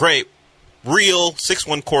they weren't great. Real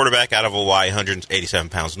 6'1" quarterback out of Hawaii, 187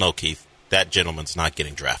 pounds. No, Keith, that gentleman's not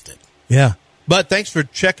getting drafted. Yeah, but thanks for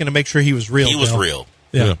checking to make sure he was real. He was real.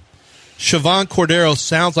 Yeah. Siobhan Cordero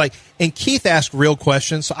sounds like, and Keith asked real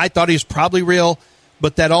questions, so I thought he was probably real,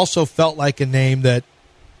 but that also felt like a name that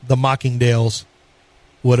the Mockingdales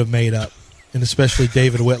would have made up, and especially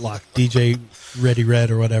David Whitlock, DJ Ready Red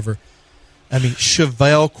or whatever. I mean,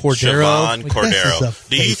 Chevelle Cordero. Siobhan Cordero.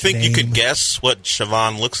 Do you think you could guess what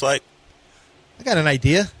Siobhan looks like? I got an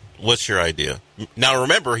idea. What's your idea? Now,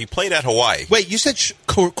 remember, he played at Hawaii. Wait, you said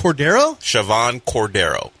Cordero? Siobhan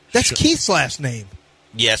Cordero. That's Keith's last name.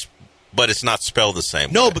 Yes, but it's not spelled the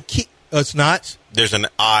same No, way. but Keith... it's not? There's an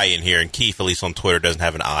I in here, and Keith, at least on Twitter, doesn't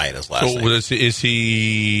have an I in his last name. Is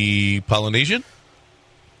he Polynesian?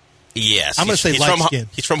 Yes. I'm going to say light skin.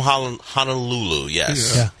 He's from Honolulu,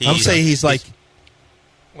 yes. Yeah. I'm saying he's like...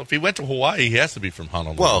 Well, if he went to Hawaii, he has to be from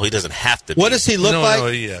Honolulu. Well, he doesn't have to be. What does he look like? No,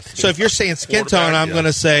 yes. So if you're saying skin tone, I'm going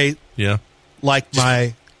to say like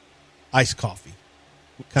my iced coffee.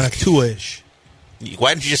 Kind of two-ish.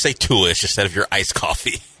 Why didn't you just say two-ish instead of your iced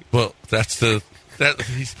coffee? Well,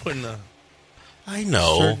 he's putting a... I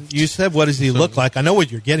know. Sir, you said, what does he look like? I know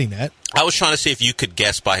what you're getting at. I was trying to see if you could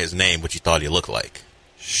guess by his name what you thought he looked like.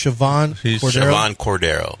 Siobhan Cordero? Siobhan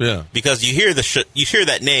Cordero. Yeah. Because you hear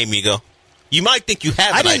that name, you go, you might think you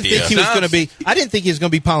have an idea. I didn't think he was going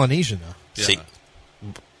to be Polynesian, though. Yeah. See,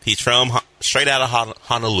 he's from straight out of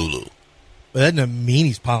Honolulu. But that doesn't mean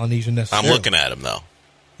he's Polynesian necessarily. I'm looking at him, though.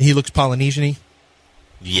 He looks Polynesian-y?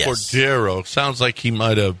 Yes. Cordero sounds like he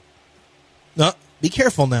might have... No, be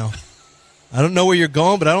careful now. I don't know where you're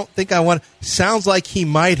going, but I don't think I want... Sounds like he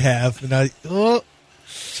might have. And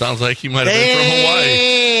Sounds like he might have been from Hawaii.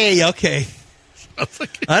 Hey, okay.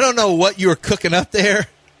 I don't know what you were cooking up there.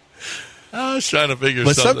 I was trying to figure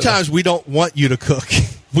but something sometimes we don't want you to cook.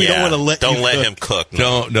 We don't want to let don't you let cook. him cook.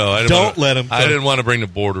 No. Don't let him cook. I didn't want to bring the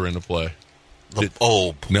border into play.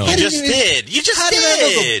 No. You just did. You just How did. did I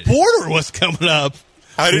know the border was coming up?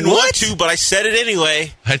 I didn't want to, but I said it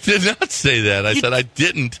anyway. I did not say that. I said I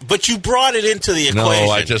didn't. But you brought it into the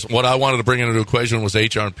equation. No, what I wanted to bring into the equation was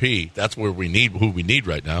HRP. That's where we need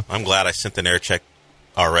right now. I'm glad I sent an air check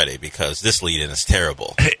already because this lead-in is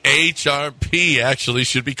terrible. HRP actually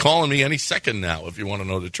should be calling me any second now if you want to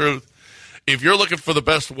know the truth. If you're looking for the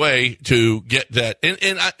best way to get that,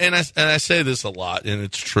 and I say this a lot, and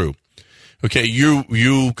it's true. Okay,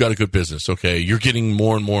 you got a good business. Okay, you're getting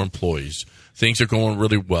more and more employees. Things are going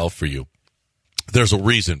really well for you. There's a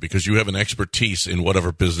reason, because you have an expertise in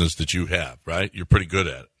whatever business that you have, right? You're pretty good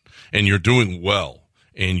at it, and you're doing well,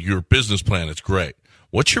 and your business plan is great.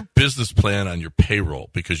 What's your business plan on your payroll?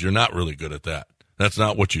 Because you're not really good at that. That's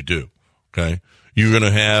not what you do, okay? You're going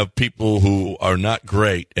to have people who are not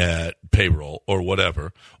great at payroll or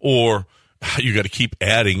whatever, or you got to keep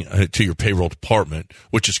adding to your payroll department,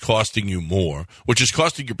 which is costing you more, which is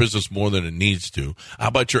costing your business more than it needs to. How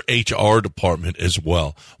about your HR department as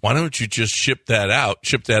well? Why don't you just ship that out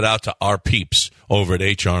to our peeps over at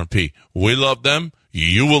HRP? We love them.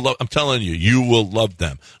 You will love, I'm telling you, you will love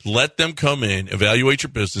them. Let them come in, evaluate your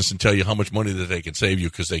business, and tell you how much money that they can save you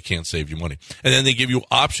because they can't save you money. And then they give you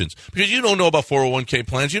options because you don't know about 401k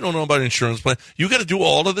plans. You don't know about insurance plans. You got to do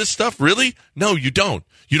all of this stuff? Really? No, you don't.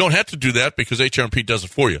 You don't have to do that because HRP does it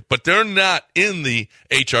for you. But they're not in the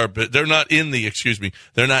they're not in the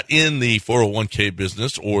 401k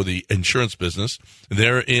business or the insurance business.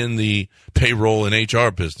 They're in the payroll and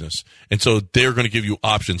HR business. And so they're going to give you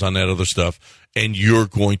options on that other stuff, and you're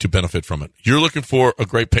going to benefit from it. You're looking for a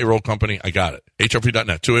great payroll company? I got it.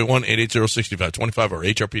 HRP.net, 281-880-65 or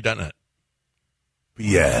HRP.net.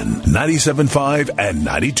 PN 97.5 and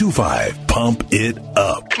 92.5. Pump it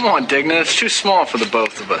up. Come on, Digna. It's too small for the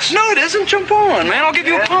both of us. No, it isn't. Jump on, man. I'll give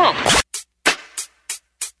you a pump.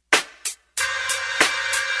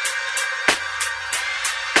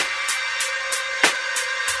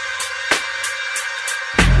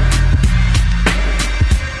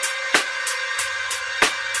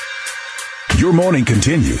 Your morning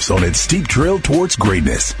continues on its steep trail towards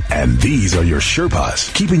greatness. And these are your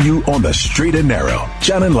Sherpas, keeping you on the straight and narrow.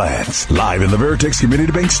 John and Lance, live in the Veritex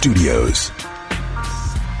Community Bank Studios.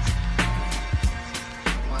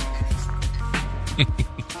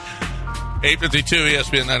 $852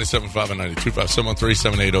 ESPN 97.5 and 92.5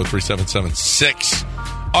 713-780-3776.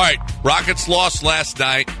 All right, Rockets lost last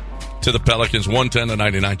night to the Pelicans,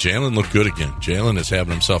 110-99. Jalen looked good again. Jalen is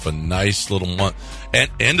having himself a nice little month. And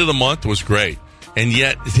end of the month was great. And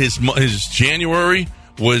yet his January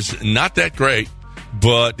was not that great,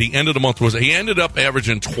 but the end of the month was. He ended up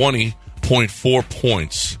averaging 20.4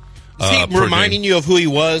 points. Is he reminding you of who he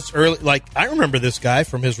was early? Like, I remember this guy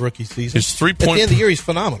from his rookie season. His 3-point at the end of the year, he's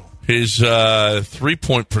phenomenal. His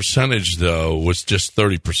 3-point percentage, though, was just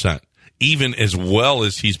 30%. Even as well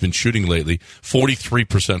as he's been shooting lately,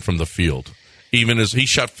 43% from the field. Even as he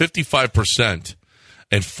shot 55%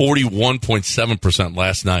 and 41.7%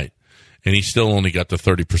 last night, and he still only got to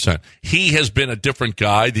 30%. He has been a different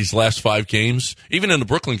guy these last 5 games. Even in the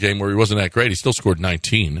Brooklyn game where he wasn't that great, he still scored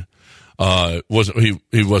 19. He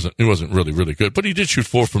wasn't really good, but he did shoot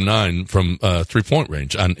 4 from 9 from 3-point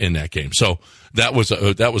range in that game. So that was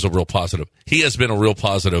a real positive. He has been a real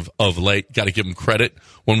positive of late. Got to give him credit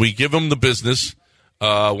when we give him the business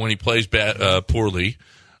when he plays poorly.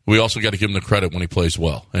 We also got to give him the credit when he plays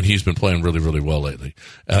well, and he's been playing really, really well lately.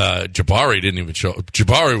 Jabari didn't even show.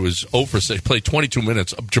 Jabari was 0 for 6, played 22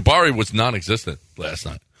 minutes. Jabari was non-existent last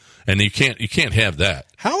night, and you can't have that.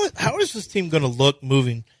 How is this team going to look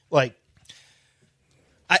moving? Like,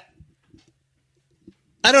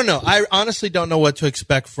 I don't know. I honestly don't know what to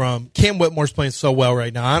expect from Cam Whitmore's playing so well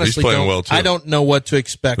right now. Honestly, he's playing well too. I don't know what to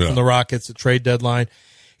expect from the Rockets at trade deadline.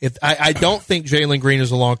 I don't think Jalen Green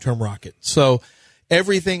is a long-term Rocket. So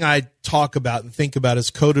everything I talk about and think about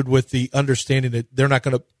is coded with the understanding that they're not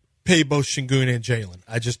going to pay both Şengün and Jalen.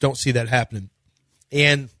 I just don't see that happening.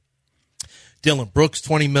 And Dylan Brooks,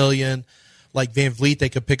 $20 million. Like Van Vliet, they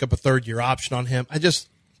could pick up a third-year option on him. I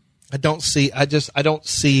don't see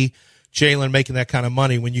Jalen making that kind of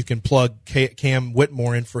money when you can plug Cam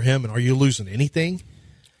Whitmore in for him. And are you losing anything?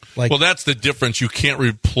 Well, that's the difference. You can't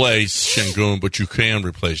replace Şengün, but you can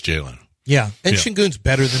replace Jalen. Yeah, and Şengün's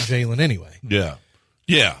better than Jalen anyway. Yeah.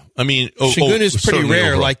 Yeah, I mean, Şengün is pretty rare.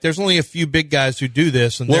 Overall. Like, there's only a few big guys who do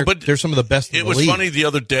this, and they're some of the best in the league. It was funny the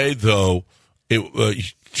other day, though.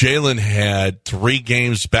 Jalen had 3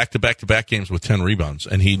 games, back-to-back games with 10 rebounds,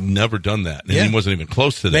 and he'd never done that. And he wasn't even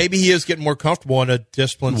close to that. Maybe he is getting more comfortable in a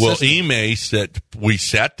disciplined system. Ime said, we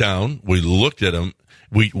sat down, we looked at him,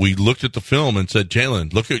 we looked at the film and said,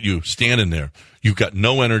 Jalen, look at you standing there. You've got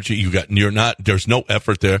no energy. There's no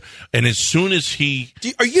effort there. And as soon as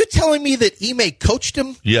are you telling me that Ime coached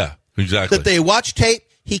him? Yeah, exactly. That they watched tape,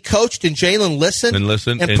 he coached, and Jalen listened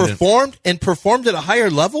and performed at a higher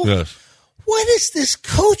level? Yes. What is this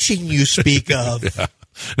coaching you speak of? Yeah.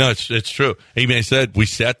 No, it's true. Ime said we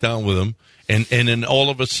sat down with him, and then all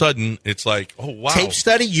of a sudden it's like, oh wow, tape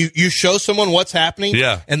study. You show someone what's happening,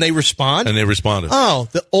 and they respond, and they responded. Oh,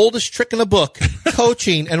 the oldest trick in the book: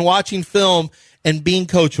 coaching and watching film and being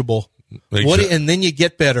coachable. And then you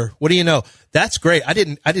get better. What do you know? That's great. I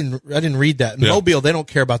didn't read that. In Mobile, they don't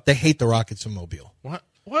care about. They hate the Rockets in Mobile. What?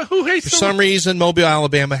 Who hates? For some reason, Mobile,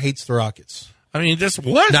 Alabama hates the Rockets. I mean, just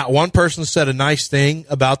what? Not one person said a nice thing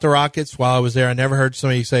about the Rockets while I was there. I never heard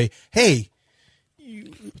somebody say, "Hey,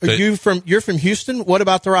 you're from Houston? What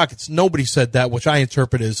about the Rockets?" Nobody said that, which I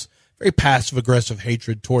interpret as very passive aggressive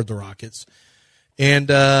hatred toward the Rockets. And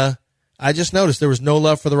I just noticed there was no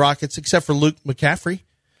love for the Rockets except for Luke McCaffrey.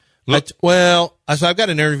 So I've got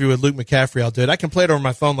an interview with Luke McCaffrey. I'll do it. I can play it over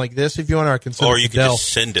my phone like this if you want, or I can send it to you can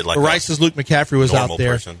just send it like Rice's Luke McCaffrey was out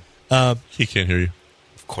there. He can't hear you.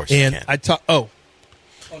 Of course, you can.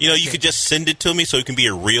 You could just send it to me so it can be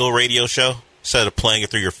a real radio show instead of playing it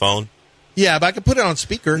through your phone. Yeah, but I could put it on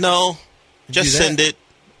speaker. No, just send it.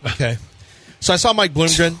 Okay. So I saw Mike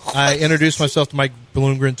Bloomgren. I introduced myself to Mike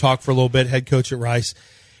Bloomgren, talked for a little bit, head coach at Rice.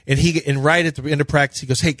 And right at the end of practice, he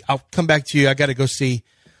goes, "Hey, I'll come back to you. I got to go see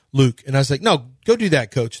Luke." And I was like, "No, go do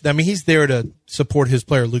that, coach." I mean, he's there to support his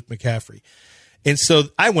player, Luke McCaffrey. And so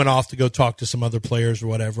I went off to go talk to some other players or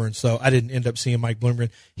whatever, and so I didn't end up seeing Mike Bloomgren.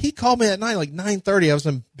 He called me at night, like 9:30. I was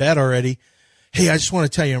in bed already. "Hey, I just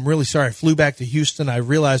want to tell you, I'm really sorry. I flew back to Houston. I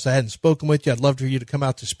realized I hadn't spoken with you. I'd love for you to come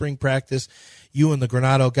out to spring practice. You and the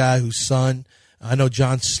Granado guy whose son, I know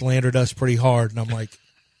John slandered us pretty hard." And I'm like,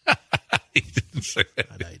 he didn't say that.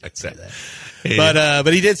 I know he didn't say that.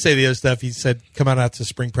 But he did say the other stuff. He said, "Come on out to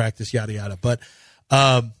spring practice, yada, yada." But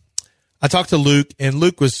I talked to Luke, and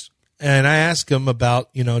and I asked him about,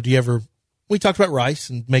 we talked about Rice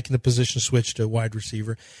and making the position switch to wide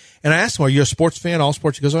receiver. And I asked him, "Are you a sports fan, all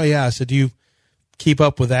sports?" He goes, "Oh, yeah." I said, "Do you keep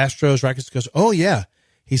up with Astros, Rockets?" He goes, "Oh, yeah."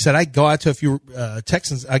 He said, "I go out to a few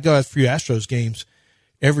Texans. I go out to a few Astros games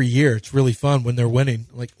every year. It's really fun when they're winning."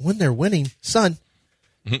 I'm like, when they're winning, son.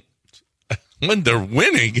 When they're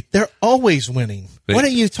winning? They're always winning. What are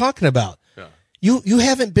you talking about? Yeah. You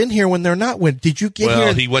haven't been here when they're not winning. Did you get here?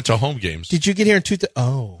 Well, he went to home games. Did you get here in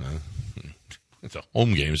It's a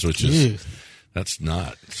home games, which is that's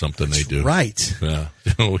not something they do. Right. Yeah.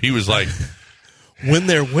 He was like, when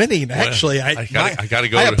they're winning, actually, I got to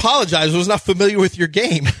go. I apologize. I was not familiar with your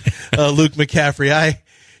game, Luke McCaffrey.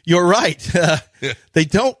 You're right. They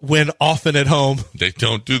don't win often at home. They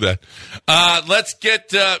don't do that. Let's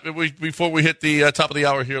get, before we hit the top of the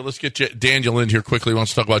hour here, let's get Daniel in here quickly. He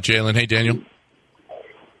wants to talk about Jalen. Hey, Daniel.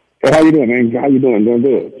 Hey, how you doing, man? How you doing? Doing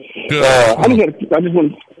good. Good. I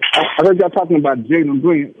heard y'all talking about Jalen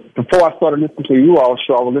Green. Before I started listening to you all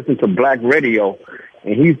show, I was listening to Black Radio,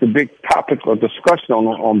 and he's the big topic of discussion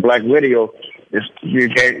on Black Radio. He's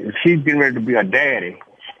getting ready to be a daddy,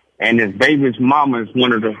 and his baby's mama is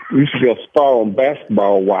used to be a star on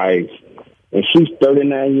Basketball Wives, and she's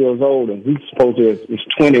 39 years old, and he's supposed to is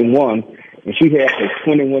 21, and she has a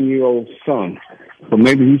 21-year-old son. So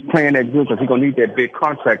maybe he's playing that good because he's going to need that big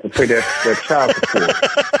contract to pay that child support.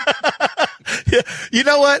 You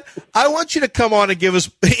know what? I want you to come on and give us,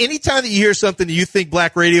 anytime that you hear something that you think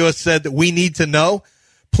Black Radio has said that we need to know,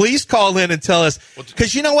 please call in and tell us.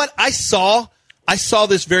 Because you know what? I saw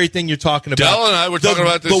this very thing you're talking about. Dell and I were talking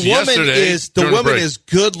about this yesterday. The woman is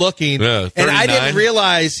good looking. Yeah, and I didn't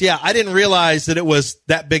realize that it was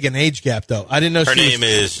that big an age gap, though. I didn't know her name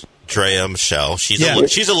is Drea Michelle. She's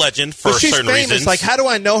a legend for certain reasons. Like, how do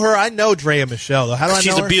I know her? I know Drea Michelle, though. How do I know her?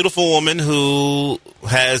 She's a beautiful woman who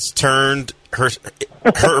has turned her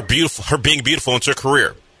being beautiful into a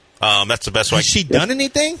career. That's the best way. Has she done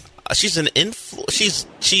anything? She's an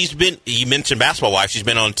she's been. You mentioned Basketball Wife. She's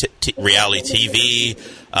been on reality TV.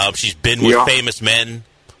 She's been with famous men,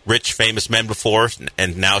 rich famous men before,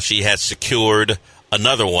 and now she has secured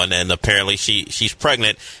another one, and apparently she's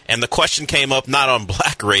pregnant. And the question came up not on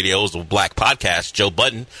Black Radio, it was a Black podcast. Joe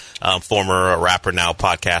Budden, former rapper, now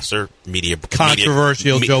podcaster,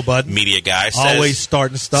 Joe Budden, media guy, always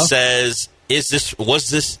starting stuff. Says, is this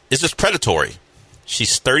predatory?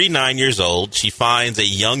 She's 39 years old. She finds a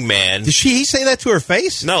young man. Did he say that to her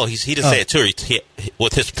face? No, he didn't say it to her.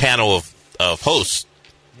 With his panel of hosts.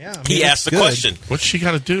 Yeah, he asked the question. What's she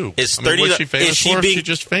got to do? What's she famous for? Is she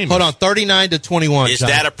just famous? Hold on, 39 to 21. Is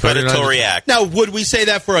that a predatory act? Now, would we say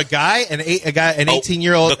that for a guy, an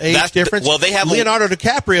 18-year-old age difference? Well, they have Leonardo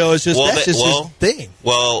DiCaprio is just his thing.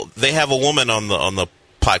 Well, they have a woman on the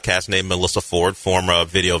podcast named Melissa Ford, former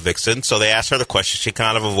video vixen. So they asked her the question. She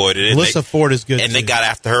kind of avoided it. Melissa Ford is good, and they got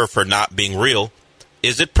after her for not being real.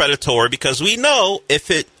 Is it predatory? Because we know if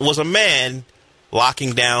it was a man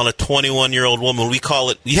locking down a 21-year-old woman, we call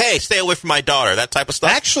it, hey, stay away from my daughter, that type of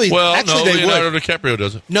stuff. Actually, Leonardo DiCaprio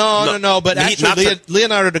does it. No, but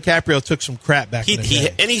Leonardo DiCaprio took some crap back in the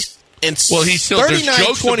day. He still there's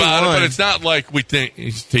jokes about it, but it's not like we think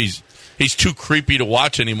he's too creepy to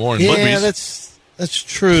watch anymore in movies. Yeah, that's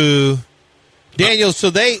true. Daniel,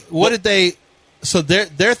 so their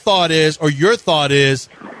thought is, or your thought is,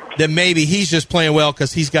 that maybe he's just playing well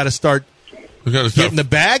because he's got to start getting the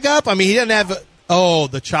bag up? I mean, he doesn't have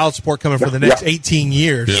the child support coming for the next 18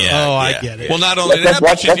 years. Yeah, I get it. Well, not only that,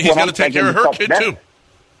 but he's got to take care of her kid, too.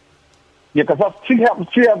 Yeah, because she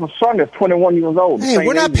has a son that's 21 years old. Hey,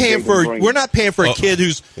 we're not paying for a kid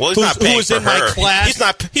who's in my class. He's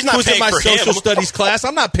not who's paying in my for social him. studies class.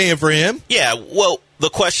 I'm not paying for him. Yeah, well, the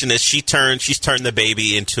question is, she's turned the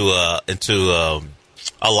baby into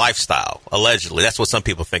a lifestyle, allegedly. That's what some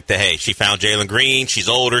people think. That, hey, she found Jalen Green, she's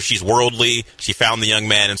older, she's worldly, she found the young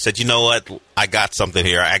man and said, you know what, I got something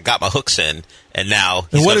here, I got my hooks in, and now...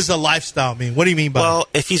 And what does a lifestyle mean? What do you mean by Well,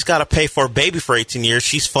 if he's got to pay for a baby for 18 years,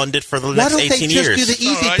 she's funded for the next 18 years. Why don't they just do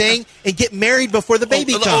the easy thing and get married before the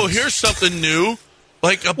baby comes? Oh, here's something new.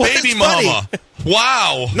 Like a baby mama.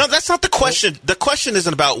 Wow. No, that's not the question. The question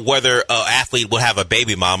isn't about whether an athlete will have a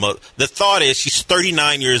baby mama. The thought is she's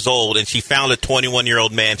 39 years old and she found a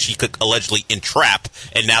 21-year-old man she could allegedly entrap.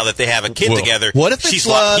 And now that they have a kid together, what if it's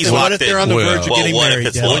love? What if they're on the verge of getting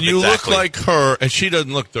married? When you look like her, and she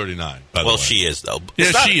doesn't look 39. By the way. She is though.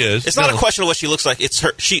 Yeah, she is. It's not a question of what she looks like. It's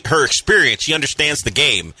her experience. She understands the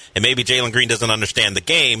game, and maybe Jalen Green doesn't understand the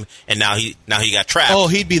game, and now he got trapped. Oh,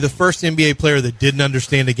 he'd be the first NBA player that didn't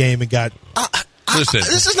understand the game and got. Listen,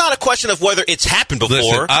 this is not a question of whether it's happened before.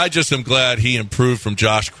 Listen, I just am glad he improved from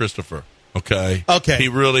Josh Christopher. Okay. He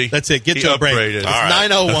really. That's it. Get to a break. Upgraded. It's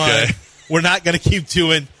 9:01. Okay. We're not going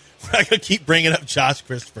to keep bringing up Josh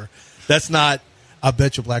Christopher. That's not. I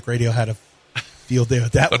bet you Black Radio had a field day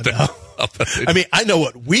with that one. I mean, I know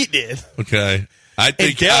what we did. Okay. I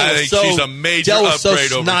think she's a major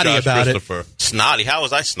upgrade over Josh Christopher. Snotty? How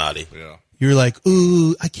was I snotty? Yeah. You're like,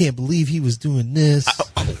 ooh, I can't believe he was doing this.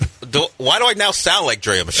 Why do I now sound like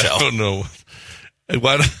Drea Michelle? I don't know.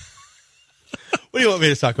 do you want me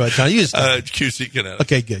to talk about, John? You just QC Kinetics.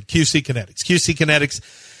 Okay, good. QC Kinetics. QC Kinetics,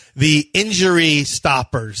 the injury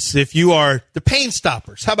stoppers. If you are the pain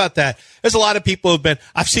stoppers, how about that? There's a lot of people who've been,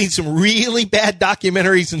 I've seen some really bad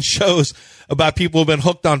documentaries and shows about people who've been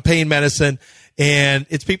hooked on pain medicine, and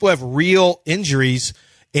it's people who have real injuries,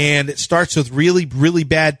 and it starts with really, really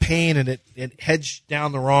bad pain, and it heads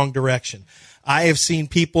down the wrong direction. I have seen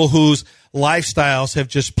people whose lifestyles have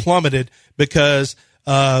just plummeted because,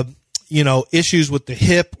 issues with the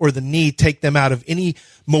hip or the knee take them out of any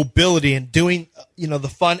mobility and doing, the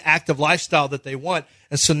fun, active lifestyle that they want.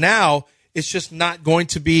 And so now it's just not going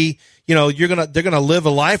to be, they're going to live a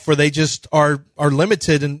life where they just are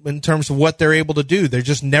limited in terms of what they're able to do. They're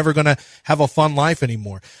just never going to have a fun life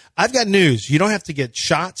anymore. I've got news. You don't have to get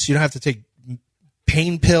shots. You don't have to take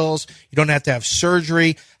pain pills. You don't have to have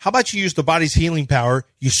surgery. How about you use the body's healing power?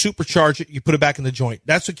 You supercharge it. You put it back in the joint.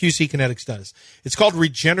 That's what QC Kinetics does. It's called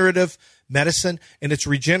regenerative medicine, and it's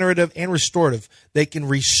regenerative and restorative. They can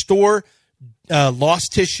restore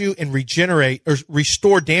lost tissue and regenerate, or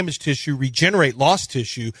restore damaged tissue, regenerate lost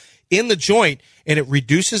tissue in the joint, and it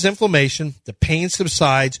reduces inflammation. The pain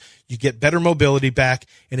subsides. You get better mobility back,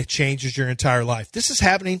 and it changes your entire life. This is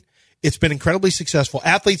happening. It's been incredibly successful.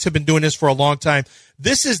 Athletes have been doing this for a long time.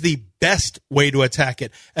 This is the best way to attack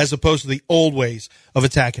it as opposed to the old ways of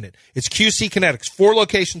attacking it. It's QC Kinetics. 4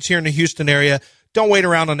 locations here in the Houston area. Don't wait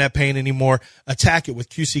around on that pain anymore. Attack it with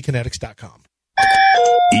QCkinetics.com.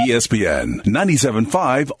 ESPN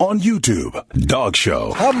 97.5 on YouTube. Dog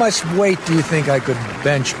Show. How much weight do you think I could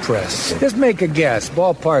bench press? Just make a guess.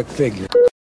 Ballpark figure.